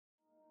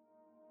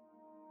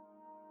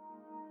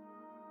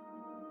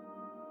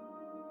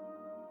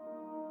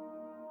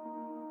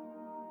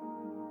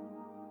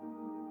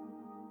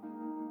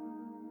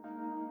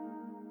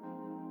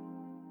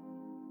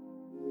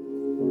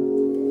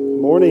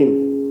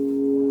morning.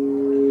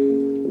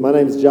 My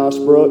name is Josh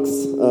Brooks,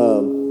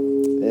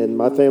 and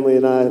my family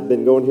and I have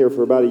been going here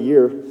for about a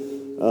year.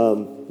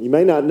 You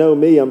may not know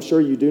me. I'm sure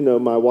you do know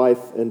my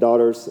wife and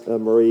daughters,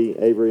 Marie,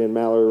 Avery, and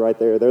Mallory right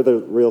there. They're the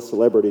real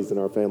celebrities in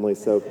our family.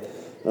 So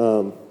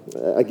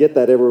I get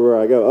that everywhere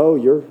I go. Oh,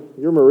 you're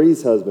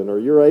Marie's husband, or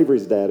you're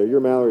Avery's dad, or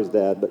you're Mallory's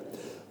dad. But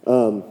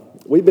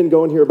we've been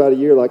going here about a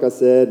year, like I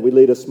said. We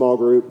lead a small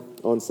group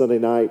on Sunday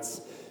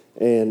nights,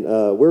 and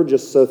we're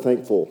just so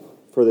thankful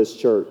for this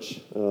church.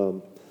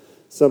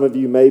 Some of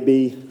you may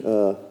be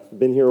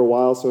been here a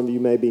while, some of you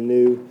may be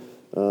new,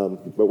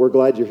 but we're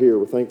glad you're here.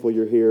 We're thankful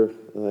you're here.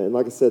 And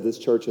like I said, this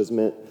church has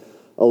meant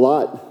a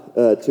lot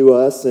to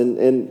us.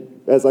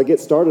 And as I get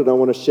started, I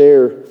want to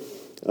share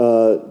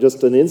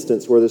just an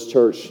instance where this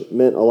church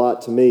meant a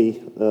lot to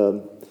me.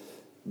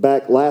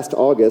 Back last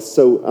August,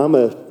 so I'm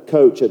a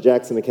coach at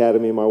Jackson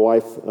Academy. My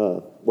wife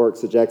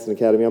works at Jackson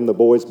Academy. I'm the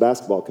boys'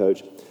 basketball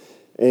coach.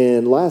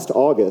 And last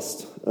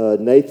August,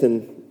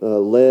 Nathan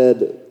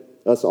led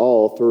us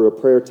all through a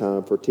prayer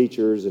time for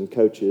teachers and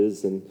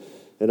coaches and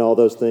all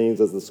those things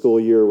as the school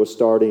year was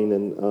starting.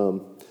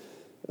 And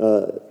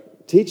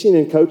teaching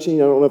and coaching,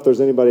 I don't know if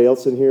there's anybody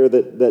else in here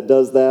that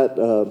does that.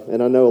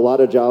 And I know a lot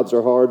of jobs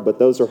are hard, but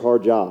those are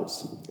hard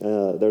jobs.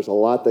 There's a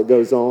lot that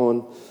goes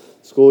on.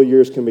 School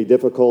years can be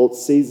difficult.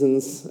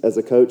 Seasons as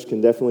a coach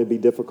can definitely be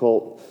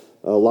difficult.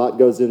 A lot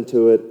goes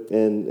into it.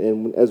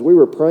 And as we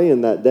were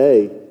praying that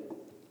day,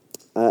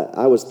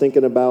 I was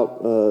thinking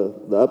about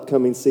the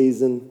upcoming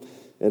season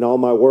and all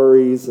my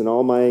worries and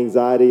all my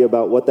anxiety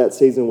about what that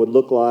season would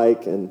look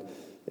like and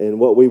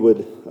what we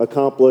would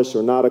accomplish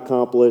or not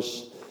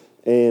accomplish.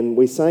 And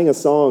we sang a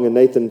song, and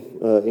Nathan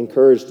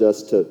encouraged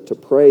us to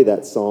pray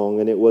that song,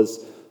 and it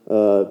was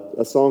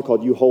a song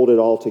called "You Hold It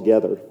All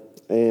Together."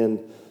 And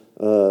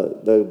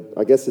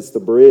I guess it's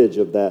the bridge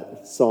of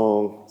that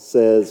song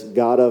says,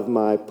 "God of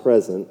my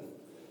present,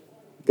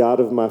 God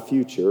of my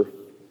future,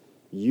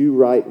 you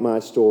write my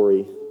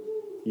story,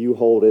 you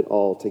hold it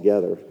all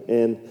together."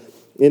 And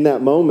in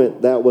that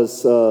moment, that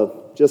was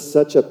just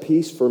such a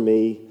peace for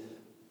me,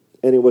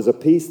 and it was a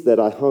peace that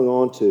I hung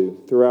on to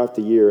throughout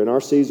the year. And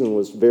our season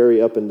was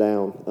very up and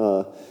down.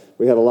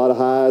 We had a lot of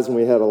highs, and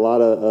we had a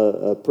lot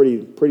of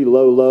pretty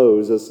low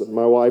lows, as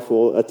my wife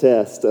will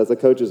attest, as a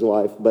coach's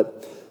wife.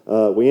 But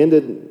we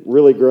ended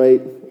really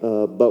great.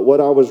 But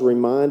what I was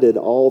reminded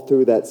all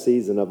through that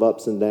season of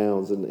ups and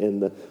downs,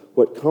 and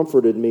what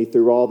comforted me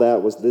through all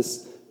that was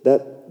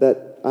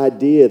that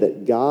idea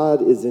that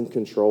God is in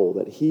control,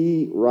 that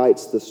He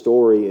writes the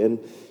story. And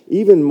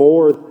even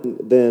more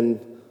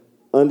than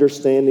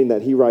understanding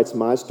that He writes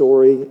my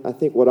story, I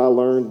think what I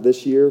learned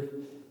this year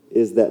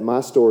is that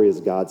my story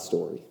is God's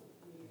story.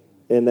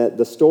 And that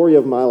the story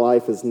of my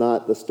life is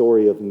not the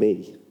story of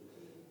me.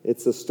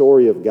 It's the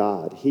story of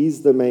God.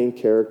 He's the main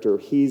character.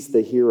 He's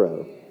the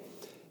hero.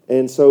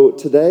 And so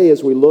today,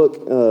 as we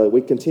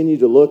continue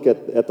to look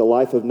at the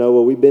life of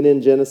Noah. We've been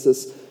in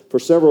Genesis for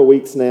several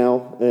weeks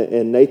now,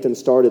 and Nathan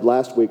started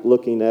last week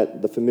looking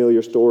at the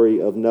familiar story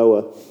of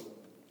Noah.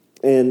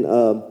 And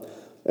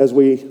as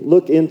we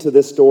look into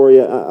this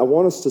story, I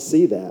want us to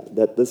see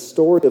that the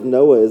story of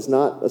Noah is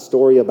not a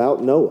story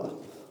about Noah.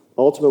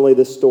 Ultimately,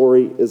 this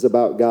story is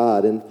about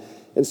God.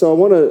 And so I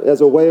want to,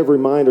 as a way of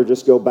reminder,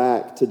 just go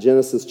back to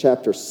Genesis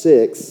chapter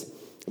 6,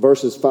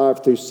 verses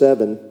 5 through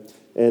 7,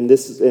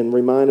 and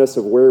remind us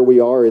of where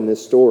we are in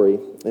this story.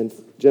 And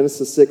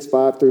Genesis 6,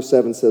 5 through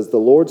 7 says, "The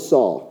Lord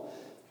saw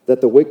that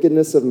the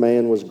wickedness of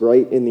man was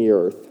great in the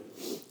earth,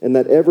 and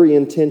that every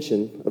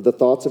intention of the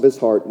thoughts of his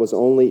heart was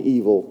only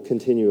evil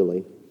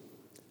continually.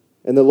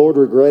 And the Lord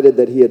regretted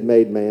that he had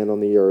made man on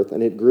the earth,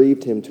 and it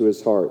grieved him to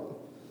his heart.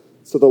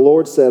 So the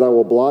Lord said, I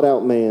will blot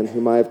out man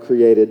whom I have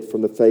created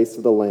from the face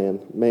of the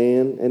land,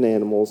 man and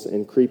animals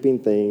and creeping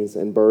things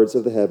and birds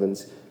of the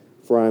heavens,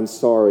 for I am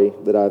sorry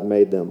that I have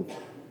made them."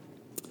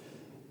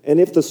 And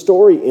if the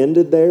story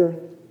ended there,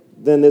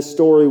 then this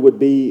story would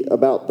be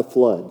about the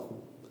flood.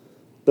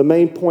 The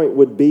main point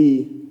would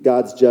be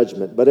God's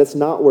judgment, but it's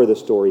not where the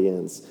story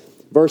ends.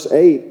 Verse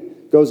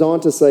 8 goes on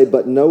to say,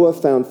 "But Noah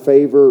found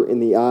favor in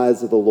the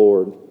eyes of the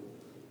Lord."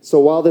 So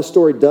while this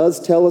story does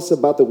tell us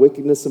about the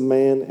wickedness of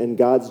man and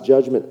God's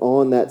judgment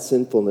on that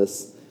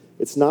sinfulness,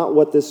 it's not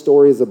what this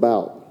story is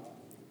about.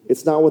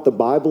 It's not what the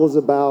Bible is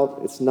about.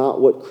 It's not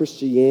what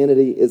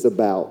Christianity is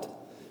about.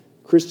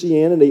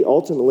 Christianity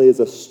ultimately is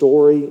a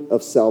story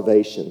of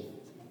salvation.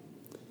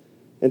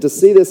 And to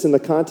see this in the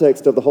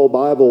context of the whole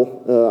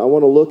Bible, I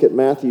want to look at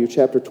Matthew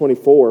chapter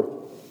 24.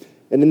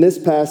 And in this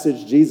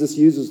passage, Jesus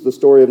uses the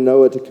story of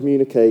Noah to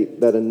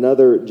communicate that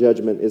another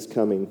judgment is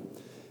coming.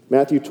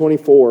 Matthew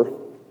 24,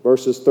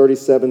 verses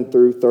 37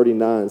 through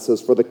 39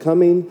 says, "For the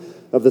coming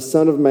of the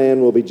Son of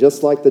Man will be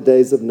just like the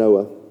days of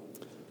Noah.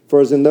 For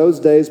as in those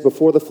days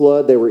before the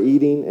flood, they were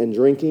eating and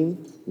drinking,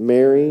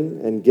 marrying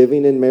and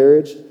giving in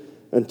marriage,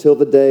 until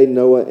the day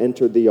Noah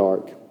entered the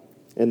ark.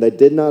 And they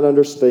did not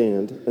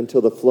understand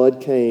until the flood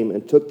came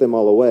and took them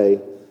all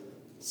away.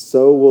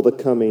 So will the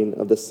coming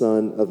of the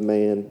Son of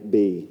Man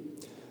be."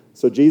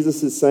 So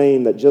Jesus is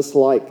saying that just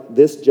like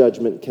this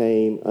judgment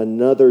came,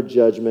 another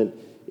judgment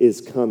is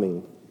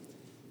coming.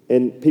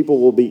 And people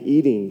will be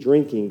eating,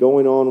 drinking,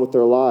 going on with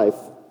their life,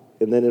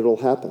 and then it'll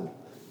happen.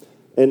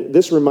 And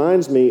this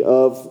reminds me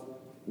of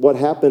what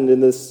happened in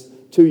this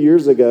 2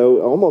 years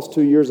ago, almost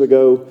 2 years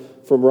ago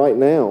from right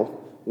now,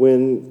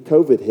 when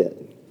COVID hit.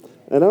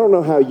 And I don't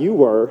know how you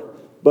were,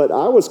 but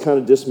I was kind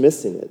of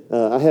dismissing it.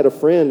 I had a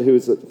friend he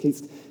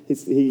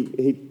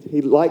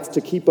likes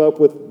to keep up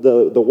with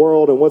the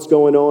world and what's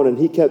going on, and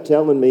he kept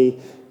telling me,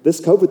 this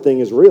COVID thing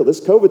is real.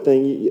 This COVID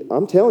thing,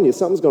 I'm telling you,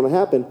 something's going to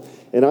happen.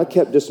 And I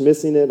kept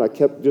dismissing it. I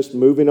kept just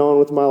moving on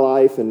with my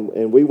life,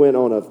 and we went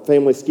on a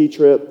family ski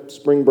trip,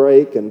 spring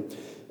break, and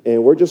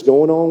we're just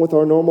going on with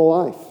our normal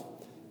life.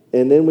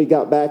 And then we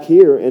got back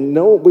here, and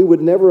no, we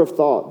would never have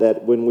thought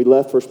that when we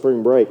left for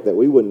spring break that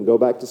we wouldn't go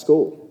back to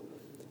school.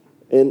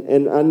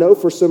 And I know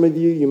for some of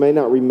you, you may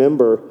not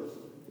remember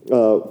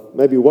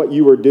maybe what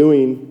you were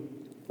doing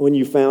when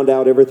you found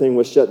out everything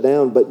was shut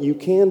down, but you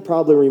can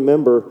probably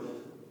remember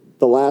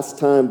the last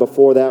time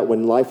before that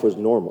when life was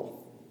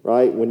normal,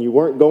 right? When you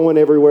weren't going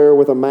everywhere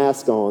with a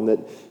mask on,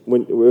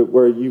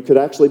 where you could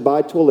actually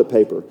buy toilet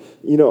paper.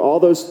 You know, all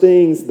those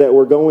things that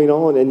were going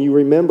on, and you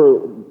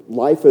remember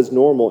life as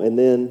normal, and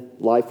then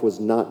life was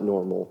not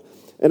normal.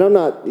 And I'm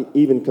not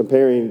even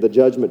comparing the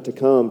judgment to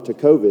come to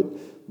COVID,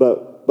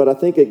 but I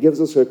think it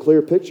gives us a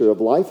clear picture of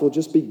life will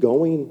just be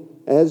going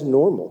as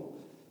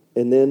normal,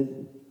 and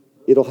then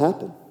it'll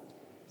happen.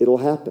 It'll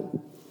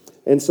happen.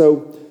 And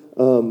so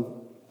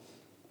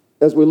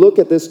as we look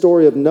at this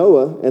story of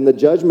Noah and the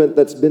judgment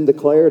that's been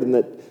declared, and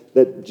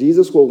that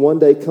Jesus will one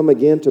day come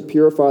again to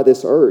purify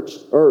this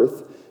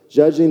earth,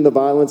 judging the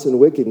violence and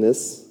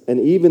wickedness and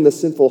even the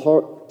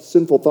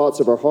sinful thoughts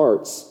of our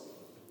hearts.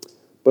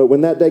 But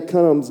when that day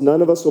comes,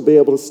 none of us will be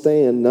able to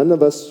stand. None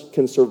of us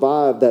can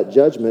survive that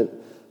judgment.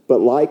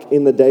 But like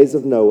in the days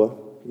of Noah,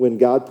 when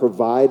God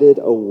provided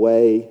a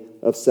way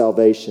of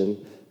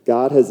salvation,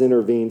 God has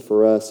intervened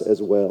for us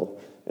as well.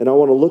 And I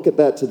want to look at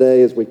that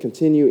today as we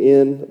continue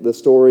in the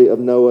story of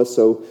Noah.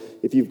 So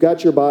if you've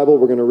got your Bible,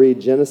 we're going to read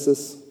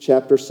Genesis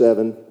chapter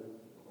 7.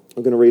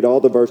 I'm going to read all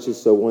the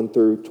verses, so 1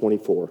 through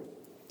 24.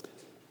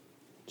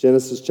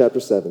 Genesis chapter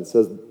 7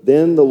 says,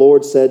 Then the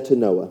Lord said to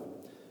Noah,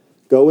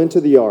 Go into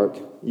the ark,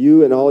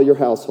 you and all your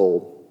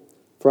household,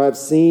 for I have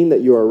seen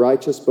that you are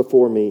righteous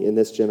before me in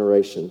this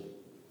generation.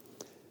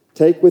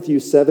 Take with you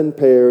 7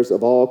 pairs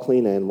of all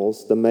clean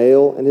animals, the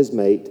male and his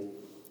mate,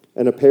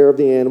 and a pair of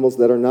the animals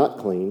that are not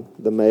clean,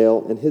 the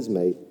male and his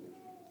mate,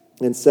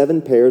 and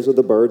 7 pairs of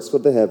the birds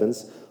of the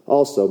heavens,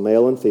 also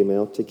male and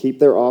female, to keep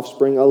their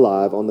offspring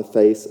alive on the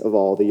face of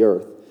all the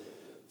earth.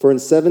 For in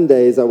 7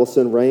 days I will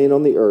send rain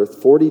on the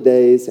earth, 40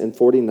 days and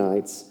 40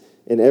 nights,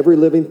 and every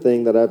living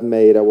thing that I have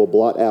made I will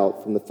blot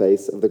out from the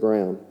face of the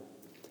ground.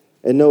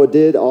 And Noah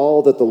did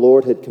all that the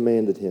Lord had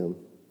commanded him.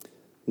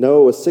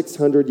 Noah was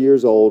 600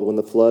 years old when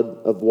the flood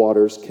of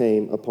waters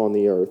came upon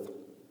the earth.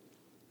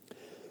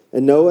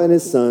 And Noah and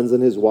his sons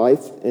and his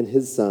wife and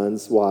his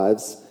sons'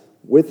 wives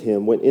with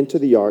him went into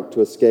the ark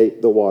to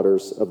escape the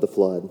waters of the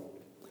flood.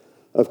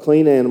 Of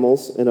clean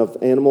animals and of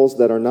animals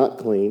that are not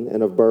clean,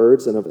 and of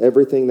birds and of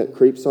everything that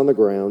creeps on the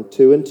ground,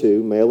 2 and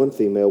 2, male and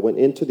female, went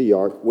into the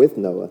ark with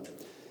Noah,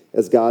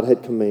 as God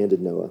had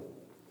commanded Noah.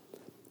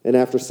 And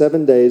after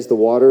 7 days the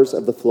waters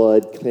of the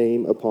flood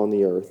came upon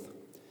the earth.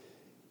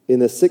 In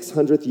the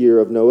 600th year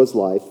of Noah's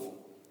life,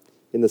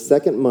 in the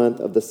 2nd month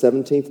of the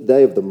 17th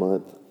day of the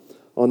month,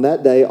 on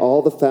that day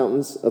all the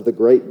fountains of the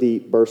great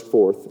deep burst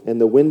forth, and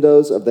the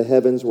windows of the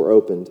heavens were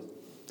opened,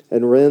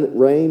 and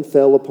rain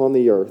fell upon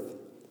the earth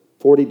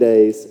 40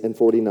 days and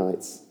 40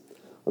 nights.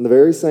 On the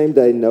very same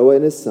day Noah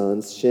and his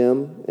sons,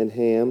 Shem and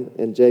Ham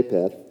and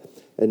Japheth,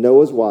 and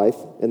Noah's wife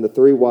and the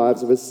 3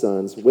 wives of his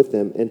sons with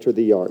them entered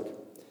the ark,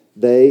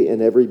 they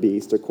and every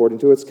beast according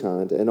to its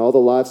kind, and all the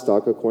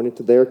livestock according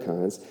to their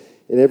kinds,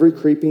 and every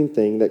creeping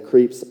thing that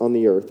creeps on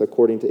the earth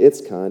according to its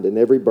kind, and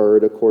every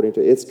bird according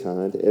to its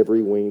kind,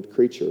 every winged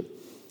creature.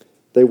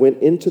 They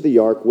went into the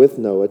ark with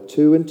Noah,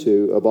 2 and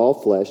 2 of all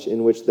flesh,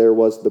 in which there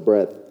was the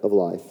breath of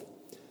life.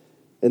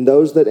 And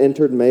those that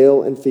entered,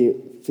 male and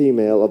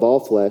female of all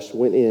flesh,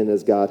 went in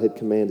as God had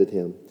commanded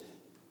him,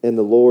 and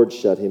the Lord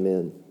shut him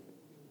in.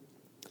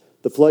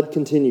 The flood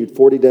continued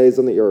 40 days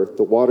on the earth.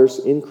 The waters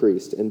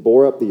increased and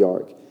bore up the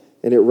ark,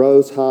 and it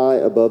rose high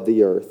above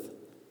the earth.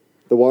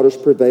 The waters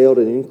prevailed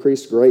and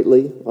increased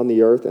greatly on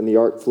the earth, and the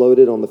ark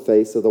floated on the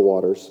face of the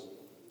waters.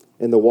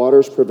 And the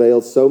waters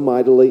prevailed so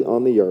mightily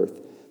on the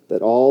earth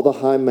that all the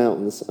high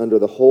mountains under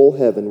the whole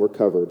heaven were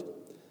covered.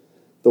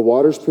 The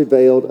waters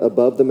prevailed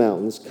above the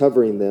mountains,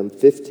 covering them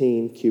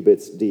 15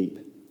 cubits deep.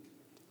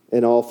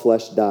 And all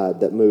flesh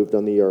died that moved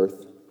on the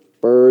earth,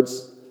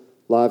 birds,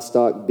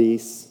 livestock,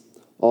 beasts,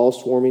 all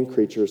swarming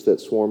creatures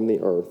that swarm the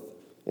earth,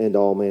 and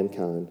all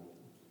mankind.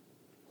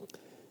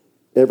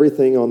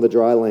 Everything on the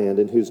dry land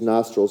in whose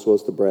nostrils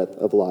was the breath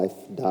of life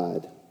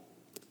died.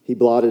 He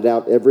blotted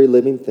out every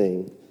living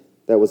thing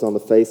that was on the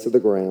face of the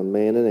ground,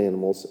 man and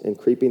animals, and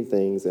creeping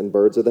things, and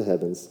birds of the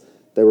heavens.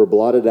 They were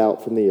blotted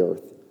out from the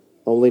earth.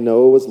 Only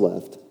Noah was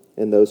left,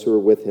 and those who were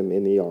with him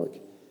in the ark.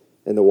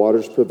 And the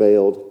waters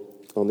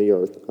prevailed on the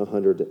earth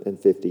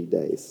 150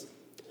 days.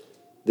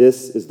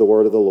 This is the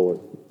word of the Lord.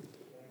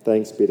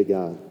 Thanks be to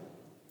God.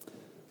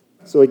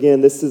 So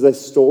again, this is a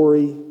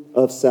story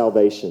of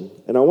salvation.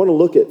 And I want to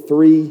look at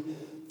three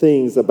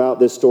things about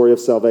this story of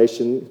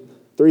salvation.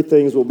 Three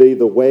things will be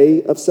the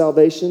way of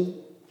salvation,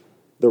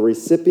 the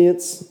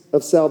recipients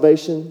of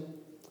salvation,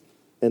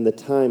 and the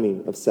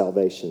timing of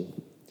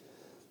salvation.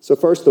 So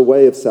first, the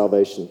way of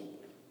salvation.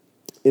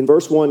 In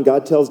verse 1,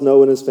 God tells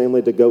Noah and his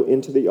family to go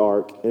into the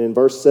ark. And in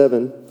verse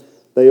 7,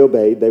 they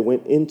obeyed. They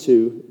went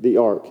into the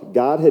ark.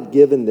 God had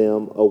given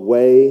them a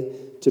way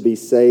to be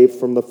saved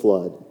from the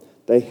flood.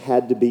 They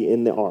had to be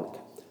in the ark.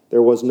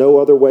 There was no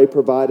other way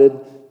provided.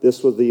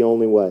 This was the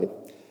only way.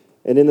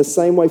 And in the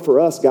same way for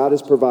us, God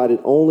has provided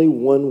only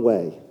one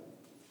way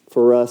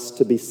for us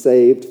to be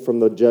saved from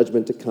the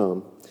judgment to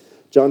come.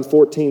 John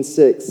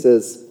 14:6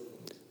 says,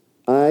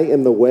 I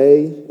am the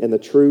way and the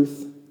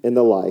truth and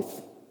the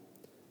life.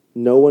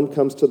 No one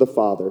comes to the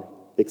Father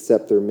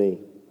except through me.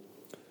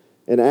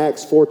 And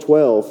Acts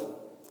 4:12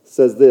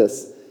 says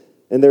this,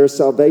 and there is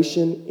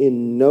salvation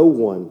in no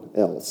one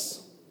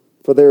else,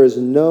 for there is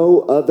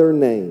no other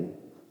name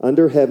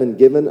under heaven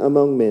given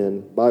among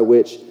men by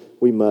which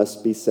we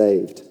must be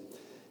saved.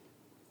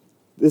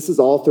 This is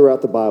all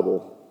throughout the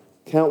Bible.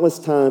 Countless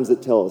times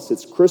it tells us,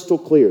 it's crystal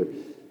clear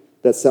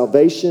that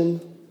salvation,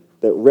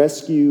 that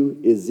rescue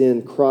is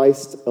in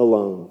Christ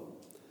alone.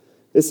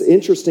 It's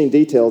interesting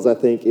details, I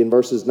think, in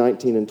verses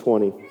 19 and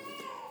 20.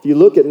 If you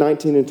look at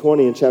 19 and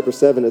 20 in chapter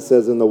 7, it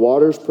says, and the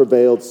waters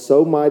prevailed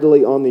so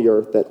mightily on the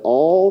earth that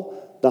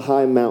all the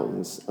high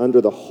mountains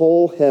under the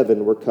whole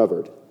heaven were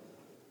covered.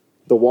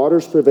 The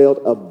waters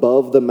prevailed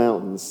above the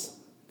mountains,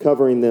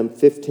 covering them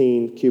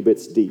 15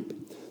 cubits deep.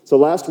 So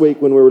last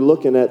week when we were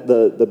looking at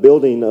the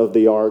building of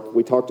the ark,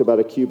 we talked about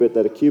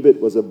that a cubit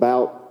was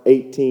about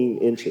 18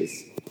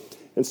 inches.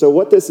 And so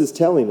what this is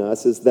telling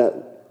us is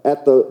that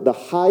at the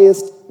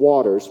highest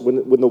waters,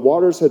 when the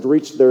waters had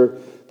reached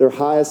their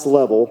highest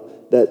level,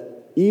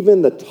 that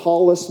even the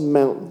tallest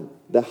mountain,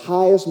 the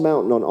highest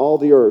mountain on all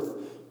the earth,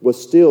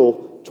 was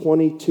still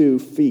 22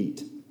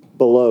 feet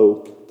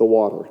below the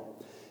water.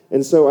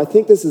 And so I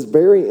think this is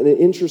an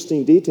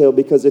interesting detail,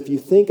 because if you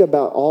think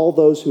about all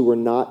those who were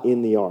not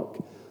in the ark,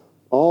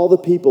 all the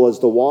people, as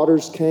the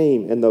waters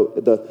came and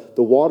the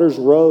waters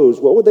rose,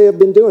 what would they have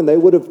been doing? They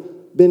would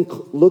have been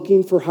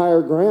looking for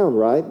higher ground,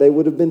 right? They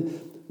would have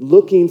been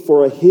looking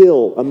for a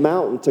hill, a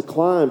mountain to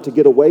climb, to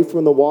get away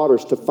from the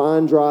waters, to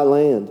find dry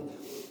land.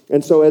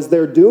 And so as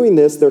they're doing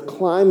this, they're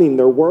climbing,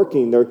 they're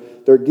working,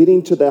 they're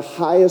getting to the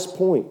highest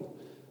point.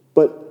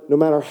 But no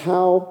matter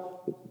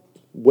how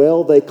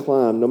well they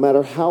climbed, no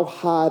matter how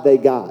high they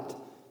got,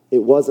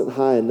 it wasn't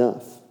high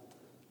enough.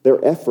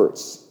 Their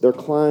efforts, their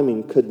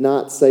climbing could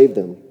not save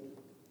them.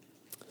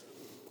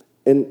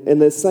 And in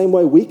the same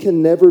way, we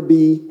can never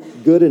be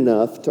good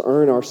enough to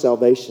earn our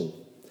salvation.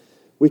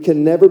 We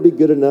can never be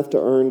good enough to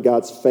earn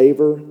God's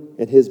favor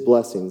and His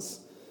blessings.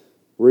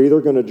 We're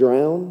either going to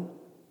drown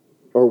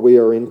or we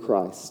are in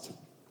Christ.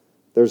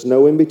 There's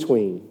no in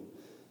between.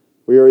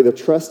 We are either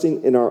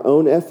trusting in our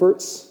own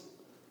efforts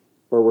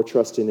or we're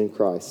trusting in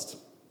Christ.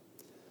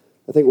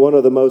 I think one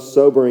of the most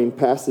sobering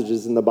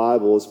passages in the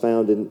Bible is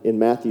found in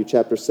Matthew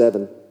chapter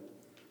 7.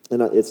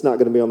 And it's not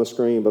going to be on the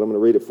screen, but I'm going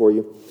to read it for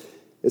you.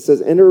 It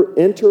says,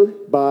 enter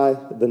by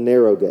the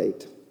narrow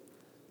gate,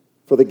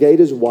 for the gate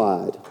is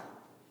wide,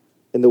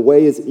 and the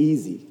way is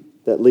easy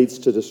that leads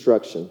to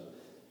destruction,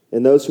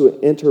 and those who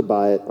enter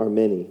by it are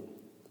many.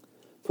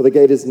 For the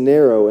gate is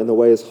narrow, and the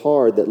way is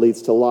hard that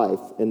leads to life,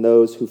 and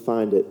those who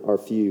find it are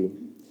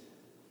few.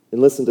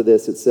 And listen to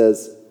this, it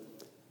says,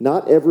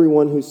 not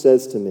everyone who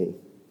says to me,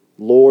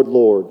 Lord,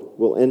 Lord,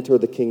 will enter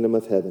the kingdom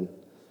of heaven,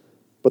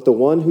 but the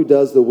one who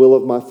does the will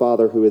of my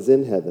Father who is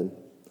in heaven.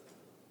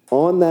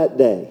 On that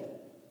day,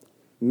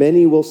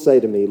 many will say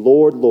to me,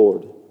 Lord,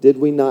 Lord, did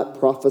we not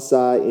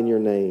prophesy in your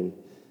name,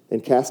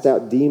 and cast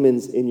out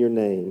demons in your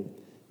name,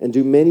 and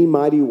do many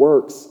mighty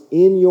works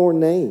in your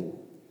name?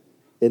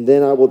 And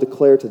then I will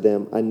declare to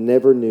them, I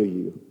never knew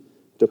you.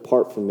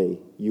 Depart from me,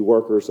 you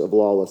workers of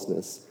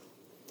lawlessness.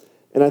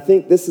 And I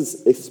think this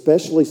is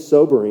especially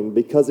sobering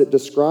because it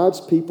describes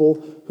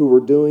people who were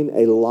doing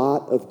a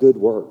lot of good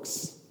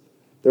works.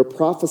 They're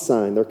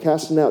prophesying, they're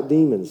casting out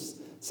demons.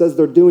 It says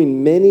they're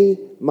doing many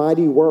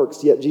mighty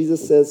works, yet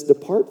Jesus says,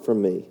 depart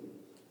from me.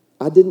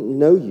 I didn't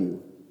know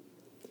you.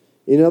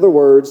 In other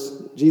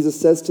words, Jesus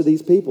says to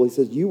these people, he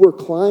says, you were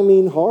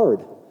climbing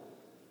hard.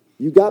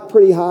 You got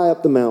pretty high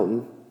up the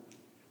mountain,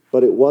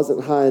 but it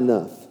wasn't high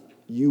enough.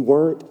 You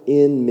weren't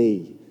in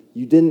me.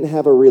 You didn't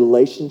have a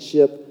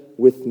relationship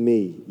with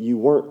me. You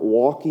weren't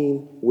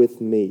walking with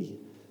me.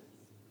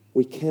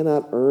 We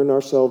cannot earn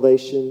our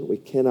salvation. We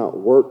cannot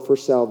work for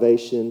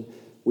salvation.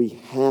 We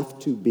have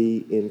to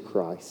be in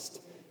Christ.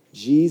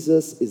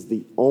 Jesus is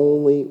the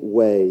only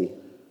way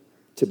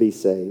to be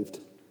saved.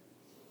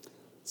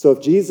 So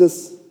if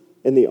Jesus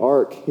in the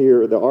ark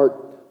here, the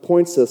ark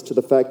points us to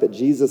the fact that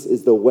Jesus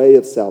is the way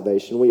of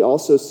salvation, we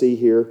also see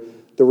here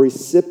the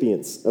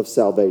recipients of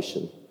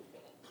salvation.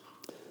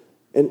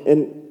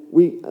 And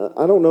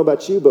I don't know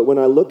about you, but when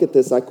I look at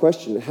this, I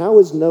question, how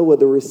is Noah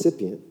the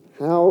recipient?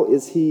 How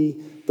is he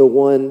the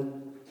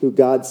one who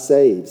God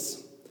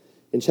saves?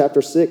 In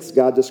chapter 6,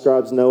 God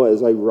describes Noah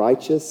as a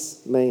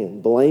righteous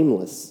man,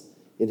 blameless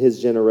in his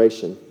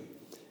generation.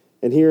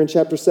 And here in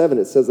chapter 7,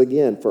 it says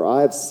again, "For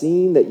I have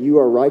seen that you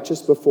are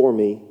righteous before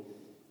me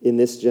in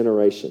this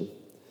generation."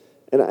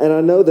 And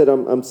I know that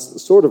I'm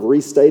sort of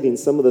restating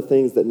some of the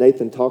things that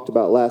Nathan talked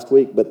about last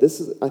week, but this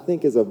is, I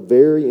think, is a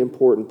very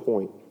important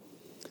point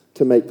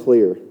to make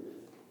clear.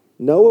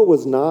 Noah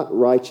was not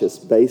righteous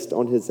based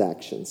on his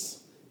actions.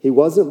 He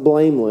wasn't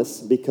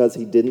blameless because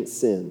he didn't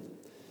sin.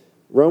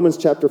 Romans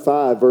chapter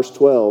 5, verse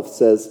 12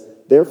 says,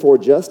 "Therefore,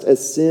 just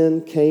as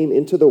sin came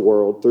into the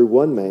world through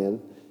one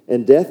man,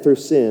 and death through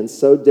sin,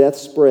 so death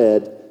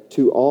spread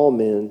to all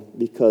men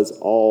because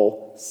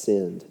all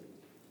sinned."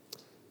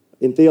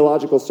 In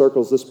theological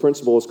circles, this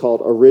principle is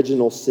called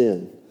original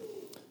sin.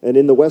 And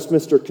in the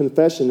Westminster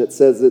Confession, it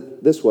says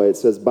it this way. It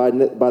says, by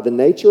the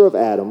nature of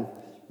Adam,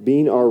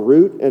 being our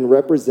root and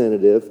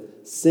representative,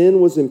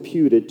 sin was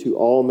imputed to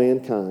all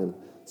mankind,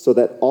 so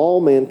that all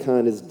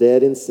mankind is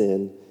dead in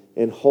sin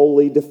and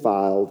wholly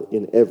defiled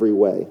in every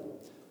way.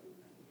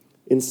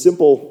 In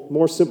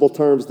more simple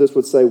terms, this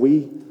would say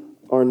we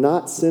are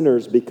not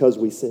sinners because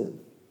we sin.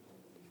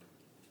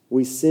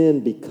 We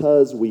sin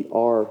because we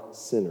are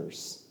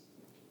sinners.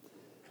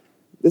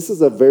 This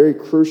is a very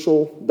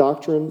crucial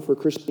doctrine for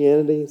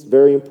Christianity. It's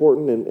very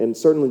important, and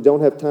certainly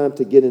don't have time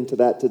to get into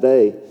that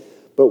today.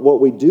 But what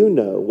we do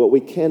know, what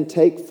we can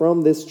take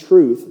from this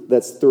truth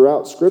that's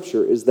throughout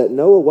Scripture, is that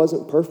Noah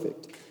wasn't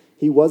perfect.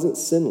 He wasn't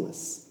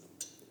sinless.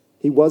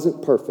 He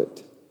wasn't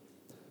perfect.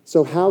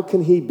 So how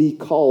can he be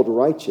called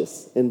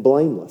righteous and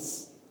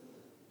blameless?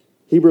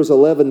 Hebrews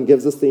 11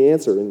 gives us the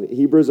answer. In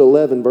Hebrews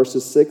 11,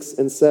 verses 6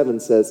 and 7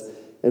 says,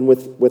 "And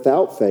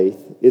without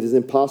faith it is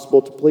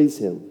impossible to please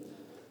him.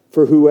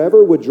 For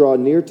whoever would draw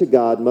near to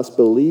God must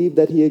believe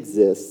that he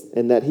exists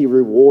and that he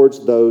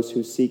rewards those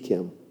who seek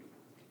him."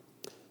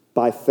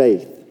 By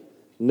faith,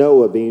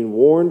 Noah, being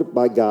warned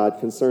by God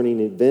concerning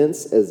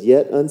events as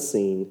yet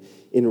unseen,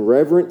 in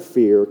reverent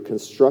fear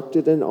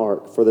constructed an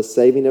ark for the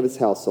saving of his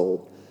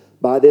household.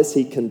 By this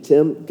he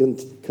condemned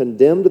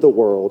the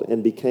world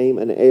and became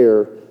an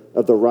heir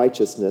of the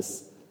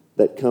righteousness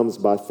that comes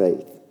by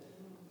faith.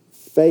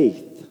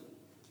 Faith,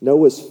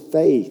 Noah's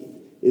faith,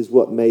 is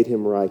what made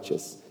him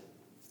righteous.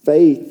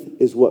 Faith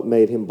is what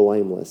made him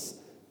blameless.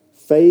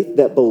 Faith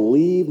that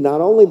believed not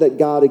only that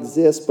God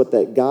exists, but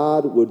that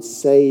God would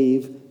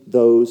save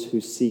those who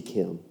seek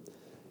him.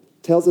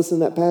 It tells us in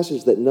that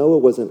passage that Noah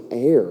was an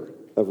heir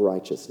of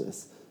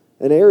righteousness.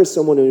 An heir is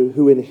someone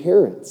who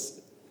inherits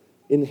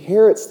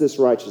this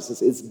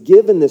righteousness, is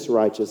given this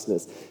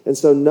righteousness. And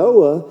so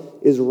Noah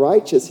is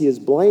righteous, he is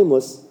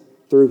blameless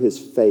through his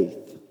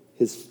faith.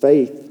 His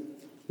faith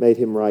made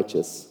him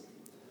righteous.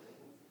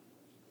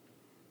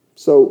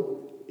 So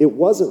it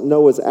wasn't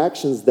Noah's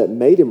actions that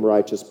made him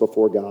righteous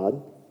before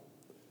God,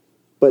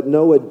 but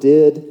Noah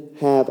did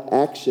have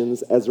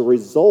actions as a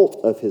result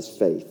of his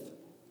faith.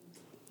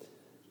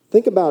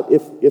 Think about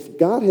if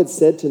God had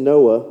said to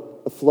Noah,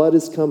 "A flood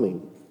is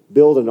coming,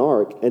 build an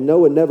ark," and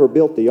Noah never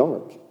built the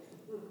ark.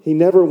 He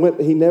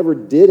never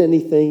did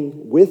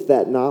anything with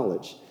that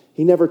knowledge.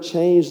 He never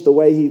changed the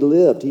way he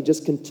lived. He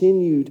just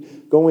continued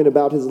going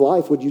about his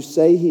life. Would you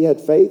say he had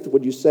faith?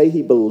 Would you say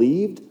he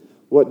believed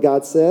what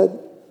God said?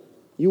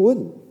 You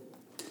wouldn't.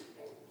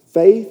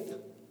 Faith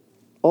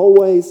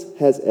always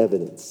has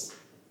evidence.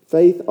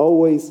 Faith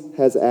always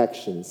has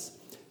actions.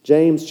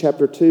 James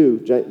chapter 2,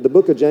 the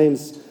book of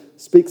James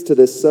speaks to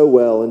this so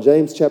well. In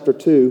James chapter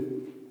 2,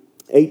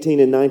 18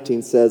 and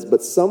 19 says,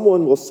 "But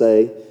someone will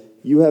say,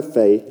 'You have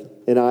faith,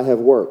 and I have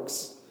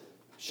works.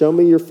 Show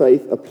me your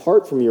faith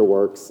apart from your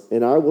works,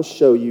 and I will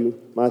show you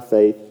my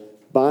faith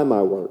by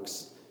my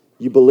works.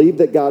 You believe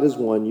that God is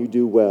one, you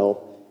do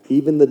well.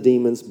 Even the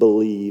demons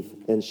believe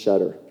and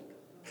shudder.'"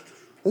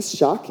 That's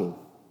shocking.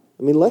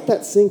 I mean, let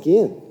that sink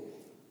in.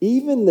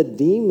 Even the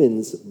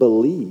demons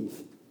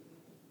believe.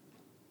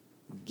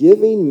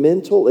 Giving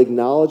mental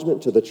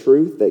acknowledgement to the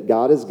truth that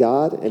God is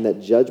God and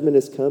that judgment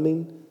is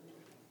coming,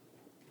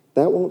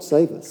 that won't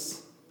save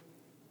us.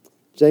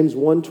 James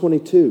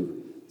 1:22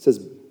 says,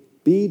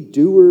 "Be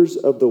doers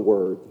of the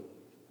word,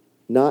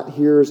 not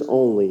hearers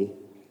only,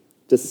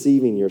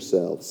 deceiving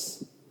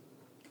yourselves."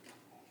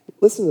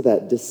 Listen to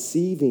that,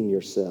 deceiving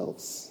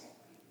yourselves.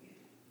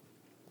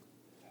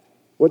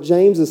 What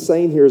James is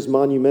saying here is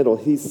monumental.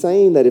 He's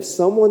saying that if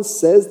someone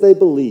says they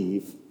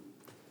believe,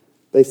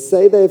 they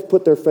say they have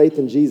put their faith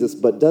in Jesus,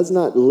 but does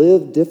not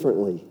live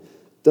differently,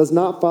 does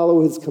not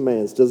follow his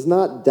commands, does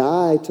not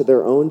die to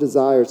their own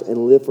desires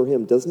and live for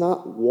him, does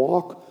not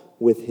walk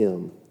with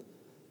him,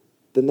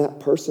 then that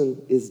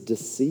person is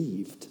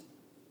deceived.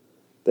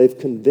 They've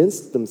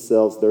convinced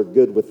themselves they're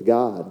good with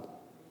God,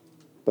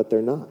 but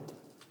they're not.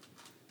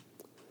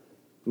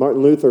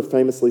 Martin Luther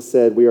famously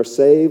said, "We are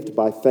saved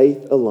by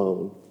faith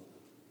alone,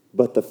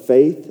 but the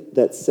faith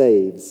that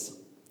saves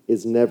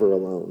is never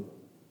alone."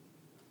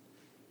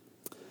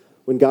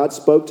 When God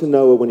spoke to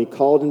Noah, when he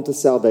called him to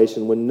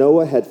salvation, when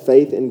Noah had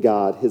faith in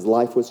God, his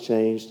life was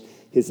changed,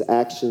 his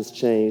actions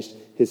changed,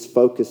 his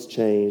focus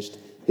changed,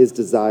 his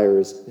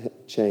desires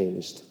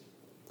changed.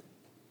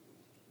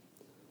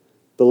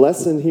 The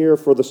lesson here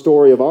for the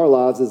story of our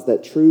lives is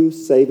that true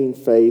saving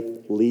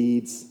faith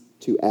leads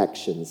to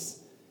actions.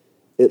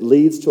 It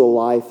leads to a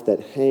life that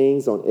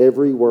hangs on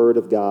every word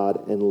of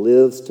God and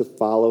lives to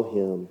follow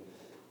him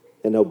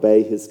and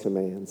obey his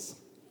commands.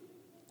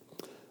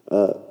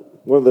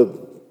 One of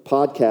the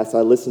podcasts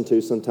I listen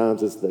to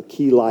sometimes is the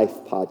Key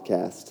Life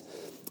podcast.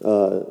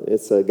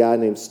 It's a guy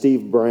named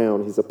Steve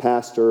Brown. He's a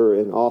pastor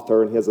and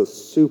author, and he has a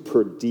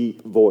super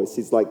deep voice.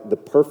 He's like the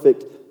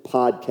perfect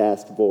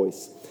podcast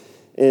voice.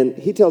 And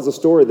he tells a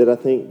story that I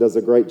think does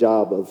a great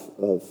job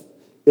of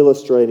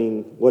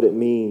illustrating what it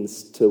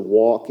means to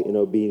walk in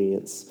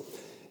obedience.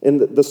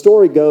 And the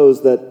story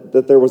goes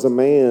that there was a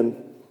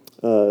man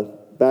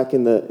back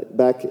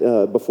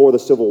before the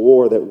Civil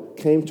War that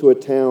came to a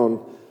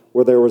town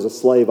where there was a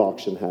slave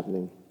auction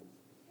happening.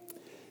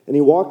 And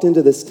he walked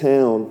into this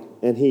town,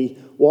 and he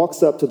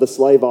walks up to the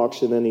slave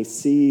auction, and he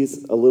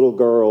sees a little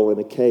girl in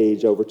a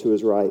cage over to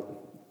his right.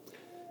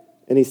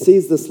 And he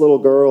sees this little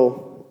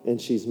girl,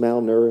 and she's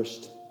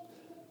malnourished,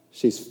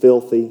 she's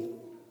filthy,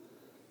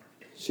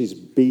 she's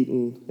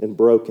beaten and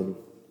broken.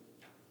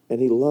 And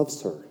he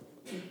loves her,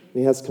 and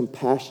he has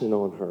compassion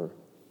on her.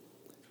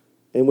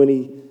 And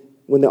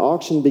when the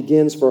auction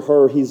begins for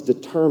her, he's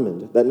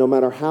determined that no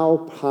matter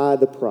how high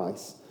the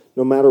price,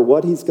 no matter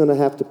what he's going to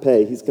have to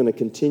pay, he's going to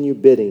continue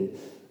bidding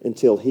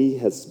until he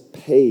has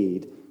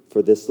paid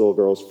for this little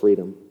girl's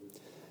freedom.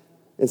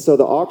 And so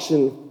the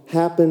auction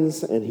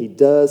happens, and he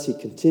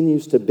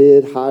continues to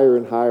bid higher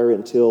and higher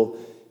until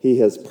he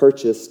has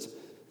purchased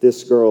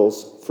this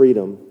girl's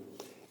freedom.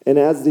 And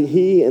as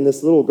he and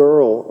this little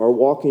girl are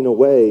walking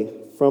away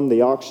from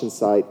the auction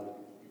site,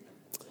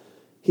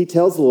 he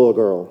tells the little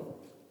girl,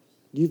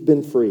 "You've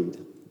been freed.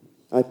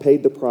 I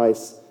paid the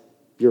price.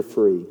 You're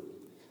free."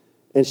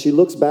 And she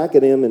looks back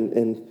at him,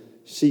 and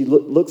she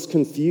looks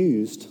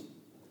confused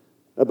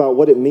about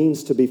what it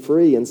means to be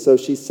free. And so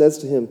she says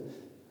to him,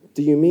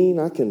 "Do you mean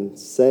I can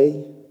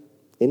say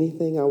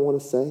anything I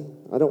want to say?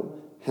 I don't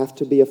have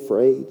to be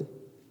afraid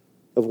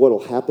of what will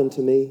happen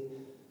to me?"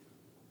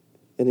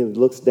 And he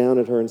looks down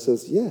at her and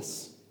says,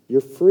 "Yes, you're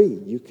free.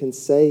 You can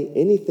say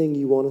anything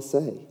you want to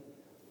say."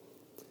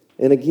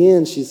 And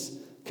again, she's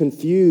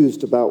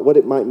confused about what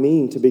it might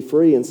mean to be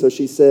free. And so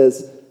she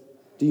says,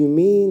 "Do you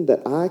mean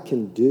that I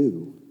can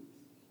do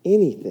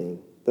anything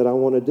that I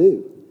want to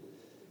do?"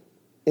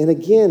 And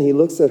again, he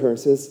looks at her and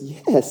says,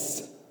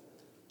 "Yes.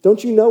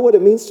 Don't you know what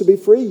it means to be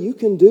free? You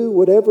can do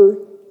whatever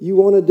you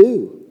want to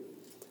do."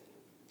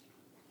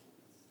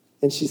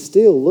 And she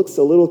still looks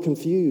a little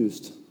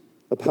confused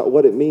about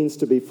what it means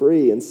to be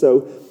free. And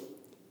so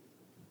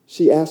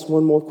she asks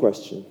one more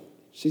question.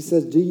 She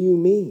says, "Do you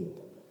mean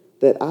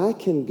that I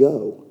can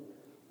go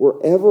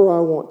wherever I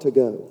want to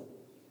go?"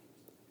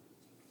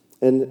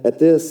 And at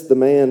this, the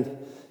man,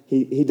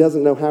 he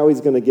doesn't know how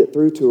he's going to get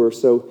through to her,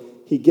 so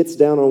he gets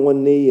down on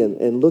one knee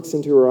and looks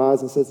into her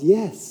eyes and says,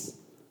 "Yes,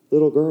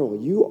 little girl,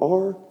 you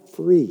are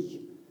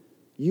free.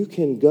 You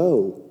can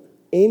go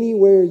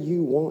anywhere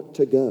you want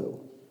to go."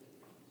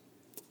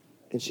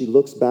 And she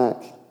looks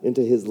back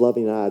into his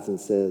loving eyes and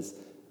says,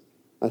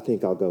 "I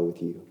think I'll go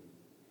with you."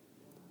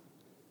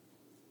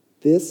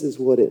 This is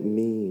what it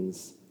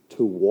means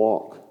to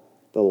walk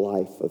the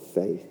life of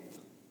faith.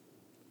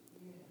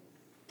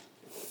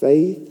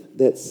 Faith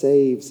that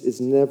saves is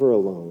never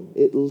alone.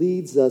 It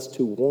leads us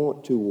to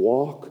want to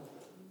walk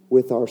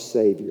with our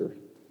Savior,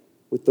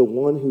 with the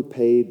one who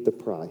paid the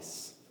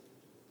price.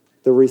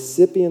 The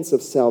recipients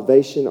of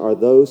salvation are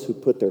those who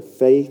put their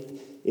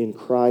faith in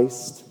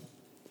Christ,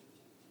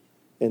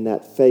 and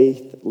that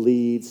faith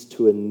leads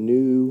to a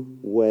new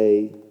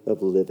way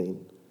of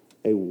living,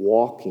 a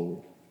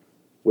walking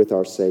with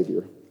our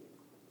Savior.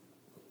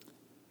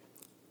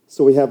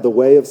 So we have the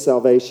way of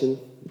salvation,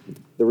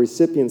 the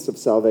recipients of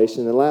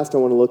salvation, and last I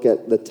want to look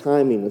at the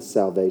timing of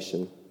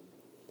salvation.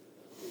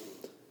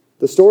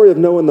 The story of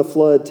Noah and the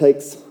flood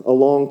takes a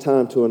long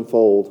time to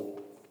unfold,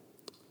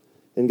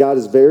 and God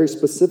is very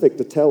specific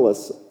to tell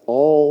us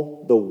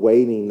all the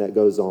waiting that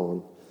goes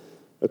on.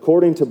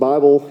 According to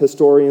Bible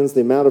historians,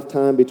 the amount of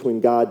time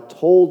between God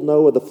told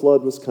Noah the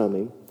flood was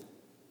coming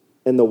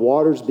and the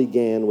waters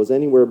began was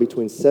anywhere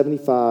between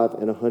 75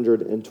 and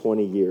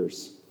 120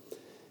 years.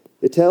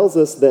 It tells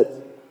us that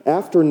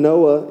after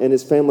Noah and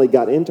his family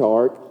got into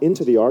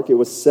the ark, it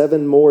was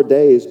 7 more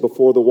days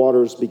before the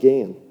waters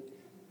began.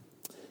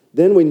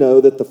 Then we know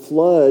that the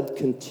flood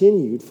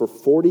continued for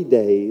 40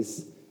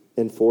 days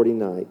and 40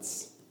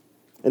 nights.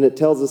 And it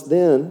tells us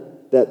then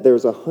that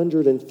there's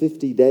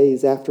 150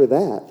 days after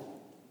that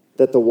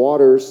the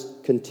waters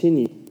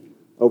continued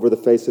over the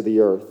face of the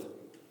earth.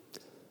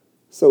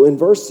 So in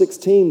verse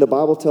 16, the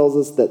Bible tells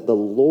us that the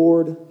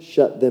Lord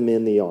shut them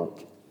in the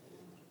ark.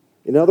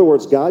 In other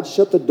words, God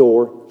shut the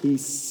door. He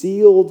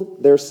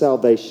sealed their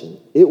salvation.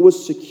 It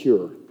was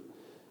secure.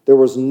 There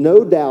was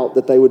no doubt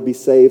that they would be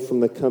saved from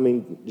the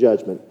coming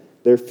judgment.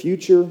 Their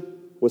future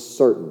was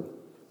certain.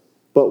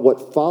 But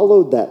what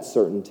followed that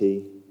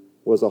certainty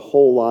was a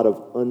whole lot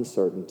of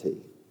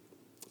uncertainty,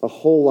 a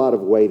whole lot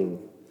of waiting.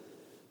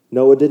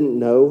 Noah didn't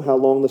know how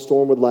long the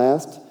storm would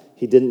last.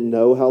 He didn't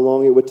know how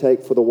long it would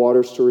take for the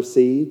waters to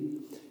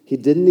recede. He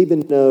didn't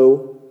even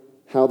know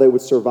how they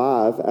would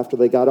survive after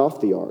they got off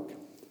the ark.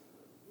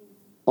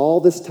 All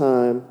this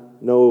time,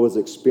 Noah was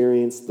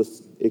experiencing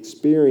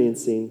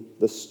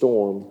the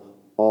storm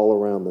all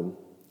around them.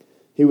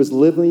 He was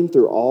living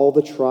through all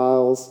the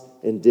trials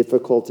and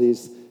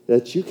difficulties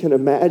that you can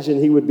imagine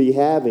he would be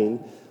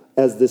having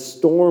as this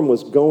storm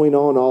was going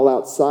on all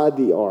outside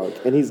the ark.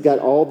 And he's got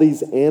all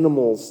these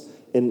animals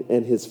and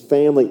his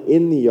family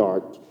in the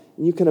ark.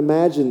 And you can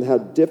imagine how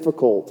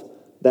difficult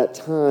that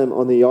time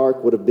on the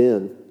ark would have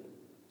been.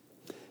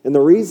 And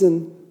the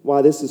reason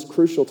why this is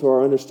crucial to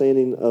our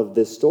understanding of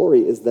this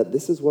story is that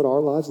this is what our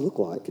lives look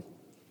like.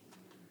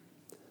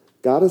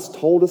 God has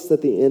told us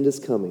that the end is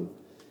coming.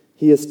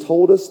 He has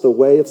told us the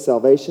way of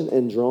salvation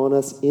and drawn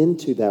us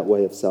into that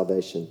way of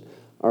salvation.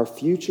 Our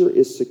future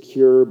is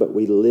secure, but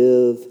we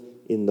live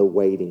in the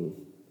waiting.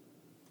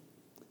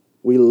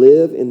 We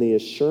live in the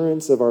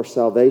assurance of our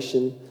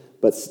salvation,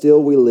 but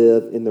still we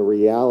live in the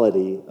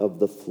reality of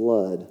the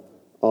flood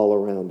all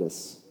around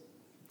us.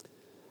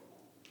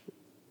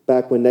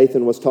 Back when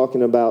Nathan was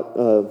talking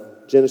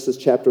about Genesis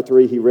chapter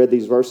 3, he read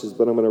these verses,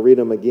 but I'm going to read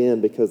them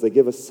again because they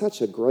give us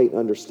such a great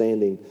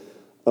understanding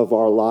of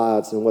our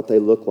lives and what they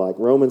look like.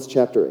 Romans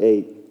chapter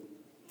 8,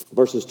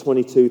 verses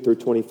 22 through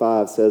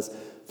 25 says,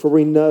 "For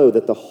we know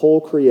that the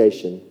whole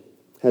creation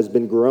has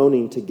been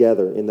groaning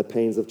together in the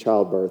pains of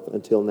childbirth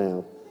until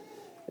now.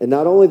 And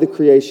not only the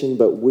creation,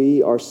 but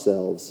we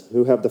ourselves,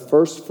 who have the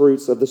first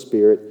fruits of the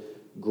Spirit,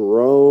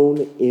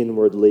 groan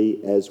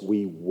inwardly as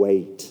we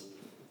wait.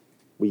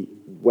 We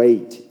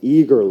wait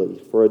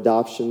eagerly for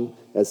adoption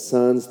as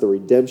sons, the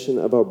redemption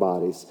of our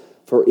bodies.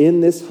 For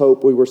in this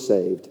hope we were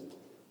saved.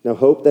 Now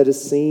hope that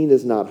is seen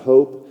is not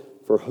hope,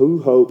 for who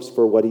hopes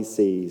for what he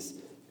sees?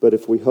 But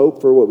if we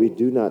hope for what we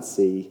do not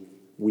see,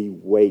 we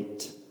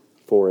wait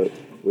for it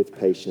with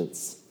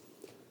patience."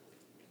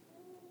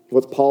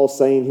 What Paul's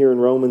saying here in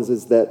Romans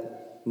is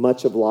that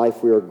much of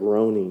life we are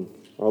groaning.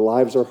 Our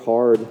lives are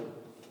hard.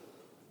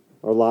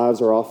 Our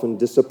lives are often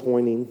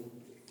disappointing.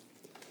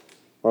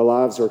 Our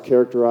lives are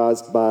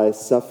characterized by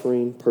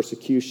suffering,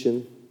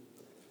 persecution.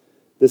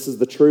 This is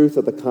the truth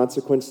of the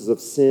consequences of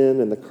sin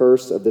and the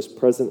curse of this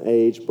present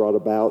age brought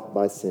about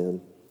by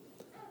sin.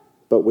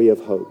 But we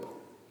have hope.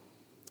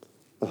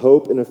 A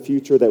hope in a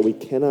future that we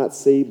cannot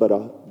see, but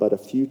a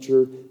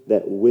future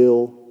that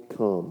will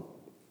come.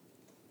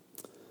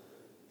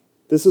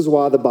 This is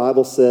why the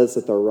Bible says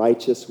that the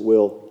righteous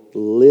will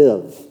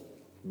live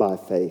by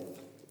faith.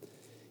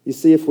 You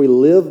see, if we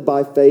live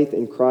by faith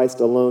in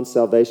Christ alone,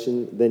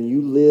 salvation, then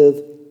you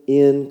live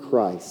in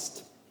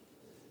Christ.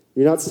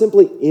 You're not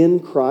simply in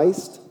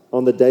Christ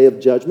on the day of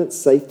judgment,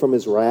 safe from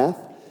his wrath,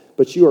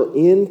 but you are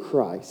in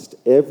Christ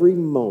every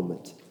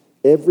moment,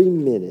 every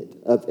minute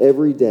of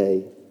every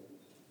day,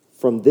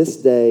 from this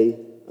day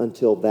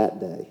until that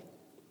day.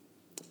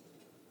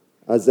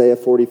 Isaiah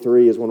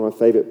 43 is one of my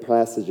favorite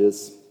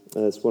passages.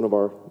 It's one of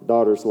our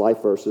daughter's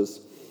life verses.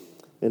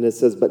 And it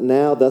says, "But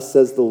now thus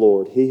says the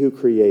Lord, he who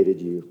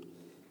created you,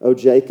 O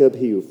Jacob,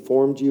 he who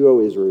formed you, O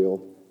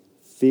Israel,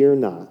 fear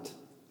not,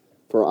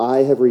 for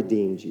I have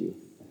redeemed you.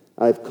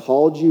 I have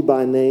called you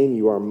by name,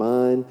 you are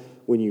mine.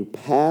 When you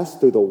pass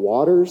through the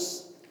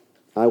waters,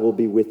 I will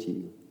be with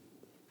you.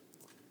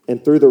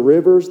 And through the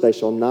rivers, they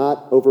shall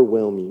not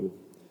overwhelm you.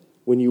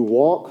 When you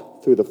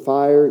walk through the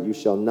fire, you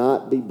shall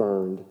not be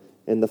burned,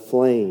 and the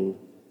flame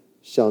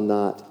shall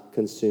not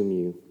consume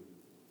you."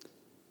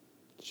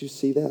 Did you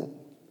see that?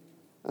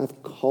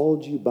 I've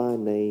called you by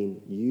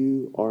name.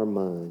 You are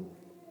mine.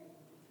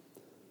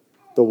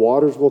 The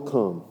waters will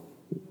come,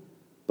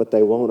 but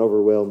they won't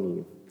overwhelm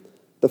you.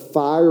 The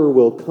fire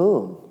will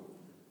come,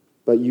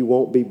 but you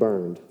won't be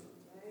burned.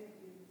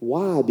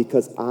 Why?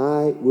 Because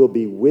I will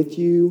be with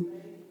you.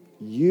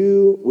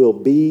 You will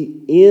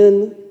be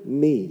in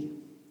me.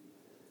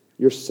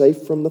 You're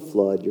safe from the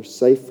flood. You're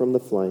safe from the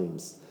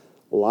flames.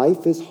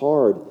 Life is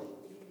hard.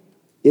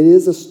 It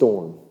is a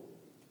storm,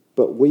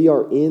 but we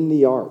are in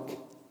the ark.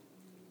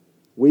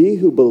 We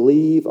who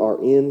believe are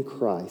in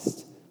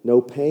Christ. No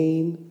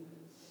pain,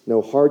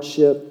 no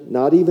hardship,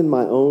 not even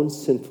my own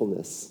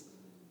sinfulness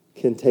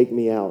can take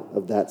me out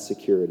of that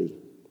security.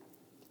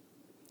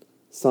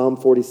 Psalm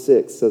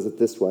 46 says it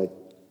this way: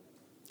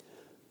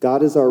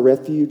 "God is our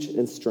refuge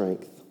and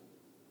strength,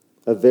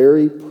 a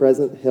very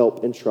present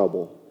help in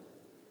trouble.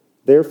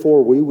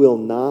 Therefore we will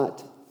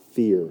not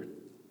fear.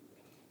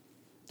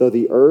 Though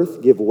the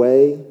earth give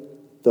way,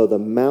 though the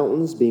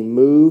mountains be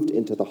moved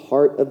into the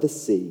heart of the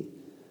sea,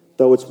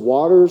 though its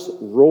waters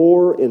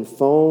roar and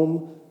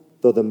foam,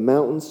 though the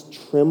mountains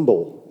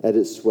tremble at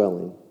its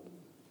swelling."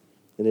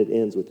 And it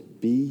ends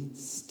with, "Be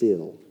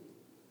still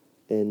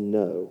and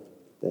know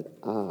that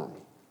I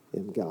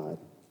am God."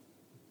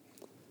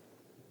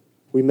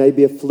 We may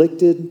be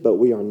afflicted, but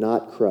we are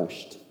not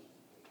crushed.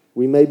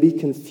 We may be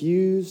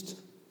confused,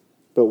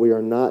 but we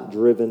are not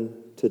driven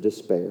to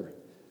despair.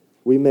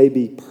 We may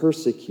be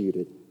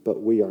persecuted,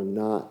 but we are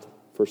not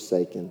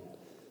forsaken.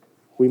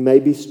 We may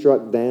be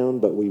struck down,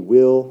 but we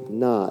will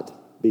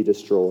not be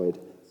destroyed.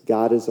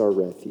 God is our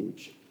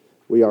refuge.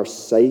 We are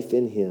safe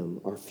in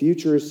him. Our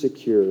future is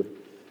secure.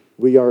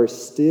 We are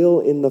still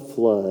in the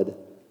flood,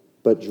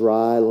 but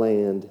dry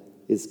land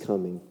is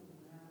coming.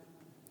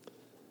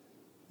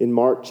 In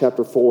Mark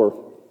chapter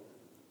 4,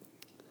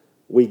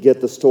 we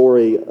get the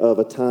story of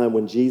a time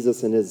when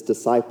Jesus and his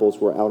disciples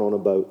were out on a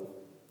boat.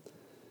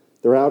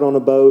 They're out on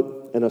a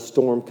boat and a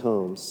storm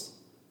comes,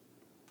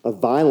 a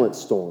violent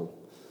storm,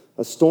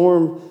 a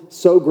storm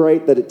so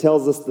great that it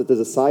tells us that the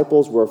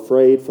disciples were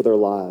afraid for their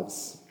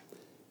lives.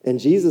 And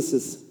Jesus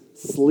is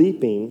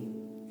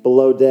sleeping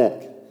below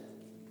deck.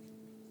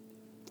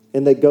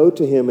 And they go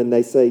to him and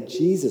they say,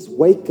 Jesus,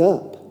 wake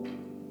up.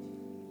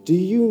 Do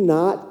you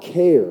not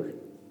care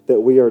that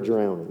we are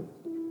drowning?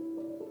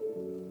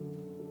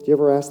 Do you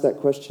ever ask that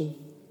question?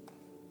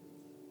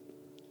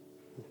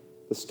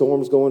 The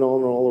storm's going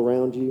on all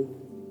around you.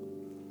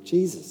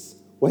 Jesus,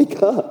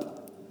 wake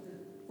up.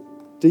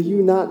 Do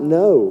you not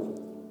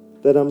know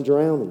that I'm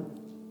drowning?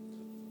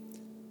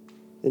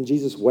 And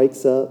Jesus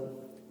wakes up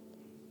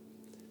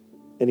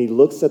and he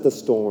looks at the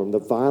storm, the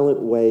violent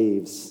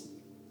waves,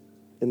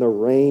 and the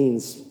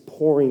rain's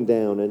pouring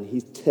down, and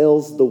he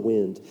tells the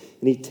wind,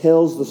 and he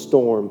tells the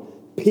storm,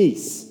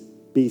 peace,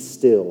 be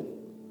still.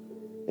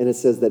 And it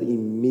says that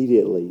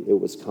immediately it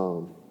was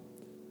calm.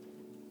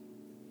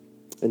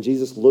 And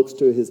Jesus looks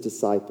to his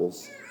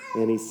disciples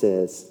and he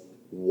says,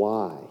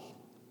 why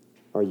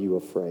are you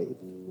afraid?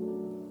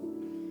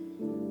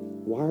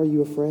 Why are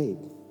you afraid?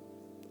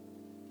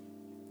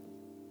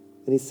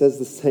 And he says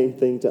the same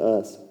thing to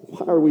us.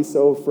 Why are we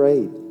so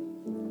afraid?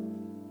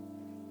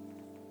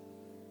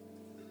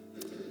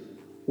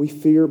 We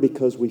fear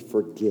because we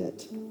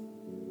forget.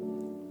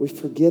 We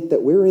forget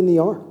that we're in the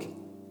ark.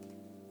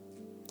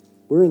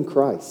 We're in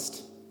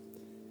Christ.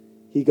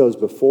 He goes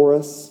before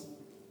us,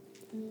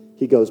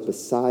 he goes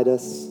beside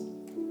us,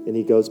 and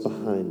he goes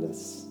behind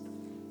us.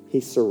 He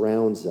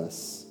surrounds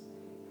us.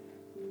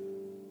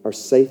 Our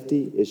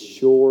safety is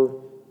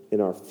sure,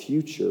 and our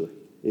future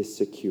is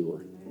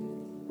secure.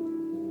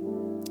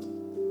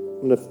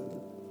 I'm going to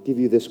give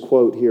you this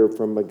quote here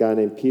from a guy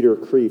named Peter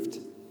Kreeft.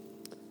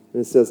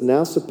 And it says,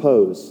 now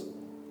suppose,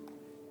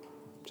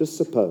 just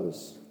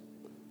suppose,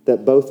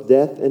 that both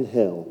death and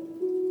hell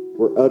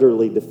were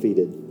utterly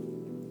defeated.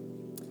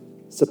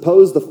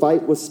 Suppose the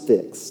fight was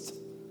fixed.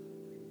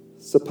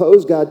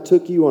 Suppose God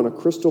took you on a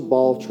crystal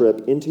ball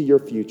trip into your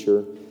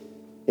future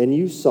and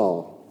you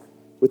saw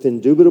with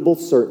indubitable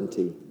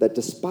certainty that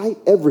despite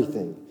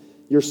everything,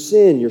 your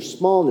sin, your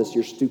smallness,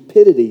 your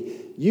stupidity,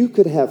 you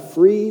could have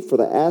free for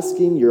the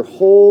asking your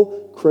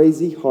whole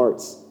crazy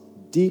heart's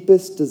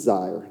deepest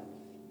desire,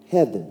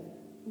 heaven,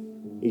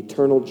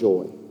 eternal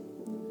joy.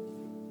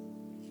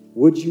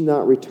 Would you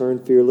not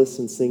return fearless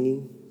and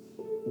singing?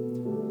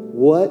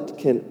 What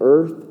can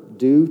earth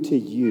do to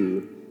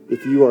you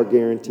if you are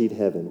guaranteed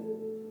heaven?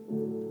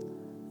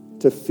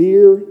 To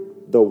fear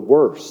the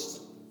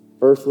worst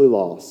earthly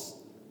loss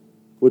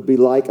would be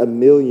like a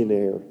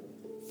millionaire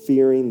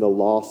fearing the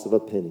loss of a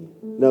penny.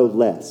 No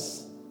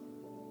less,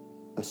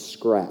 a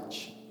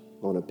scratch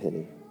on a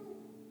penny.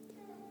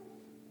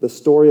 The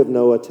story of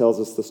Noah tells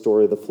us the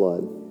story of the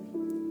flood.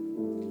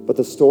 But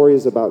the story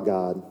is about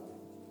God.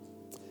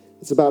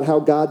 It's about how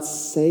God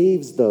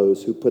saves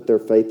those who put their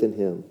faith in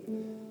him.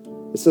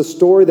 It's a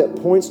story that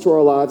points to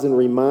our lives and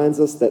reminds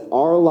us that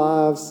our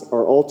lives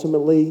are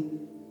ultimately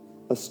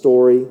a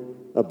story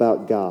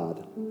about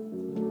God.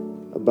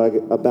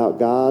 About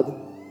God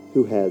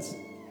who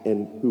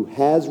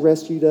has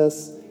rescued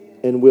us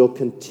and will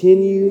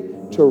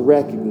continue to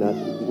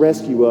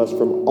rescue us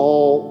from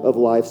all of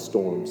life's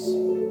storms.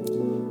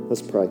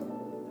 Let's pray.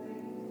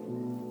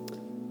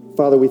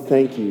 Father, we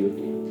thank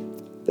you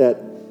that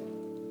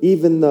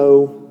even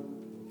though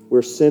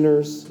we're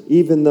sinners,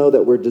 even though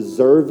that we're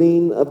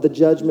deserving of the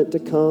judgment to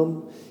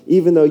come,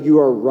 even though you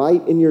are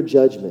right in your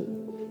judgment,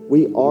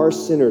 we are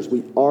sinners,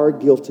 we are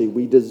guilty,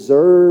 we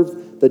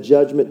deserve the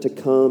judgment to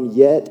come,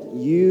 yet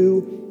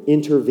you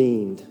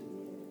intervened.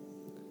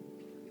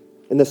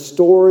 And the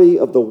story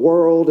of the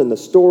world and the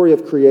story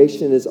of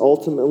creation is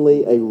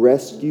ultimately a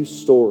rescue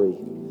story.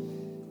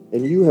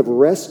 And you have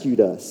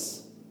rescued us.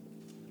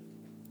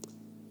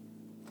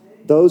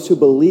 Those who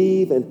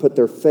believe and put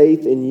their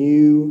faith in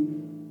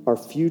you, our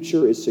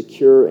future is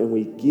secure, and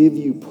we give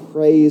you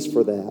praise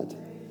for that.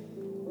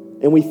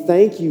 And we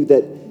thank you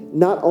that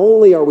not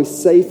only are we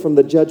safe from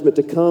the judgment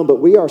to come,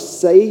 but we are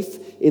safe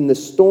in the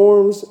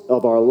storms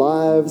of our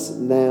lives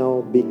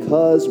now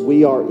because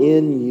we are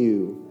in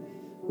you.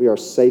 We are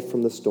safe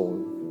from the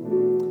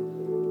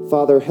storm.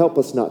 Father, help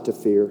us not to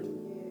fear.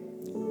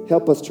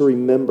 Help us to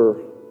remember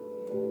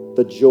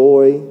the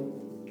joy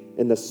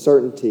and the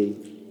certainty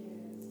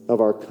of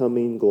our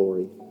coming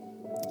glory.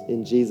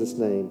 In Jesus'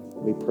 name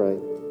we pray.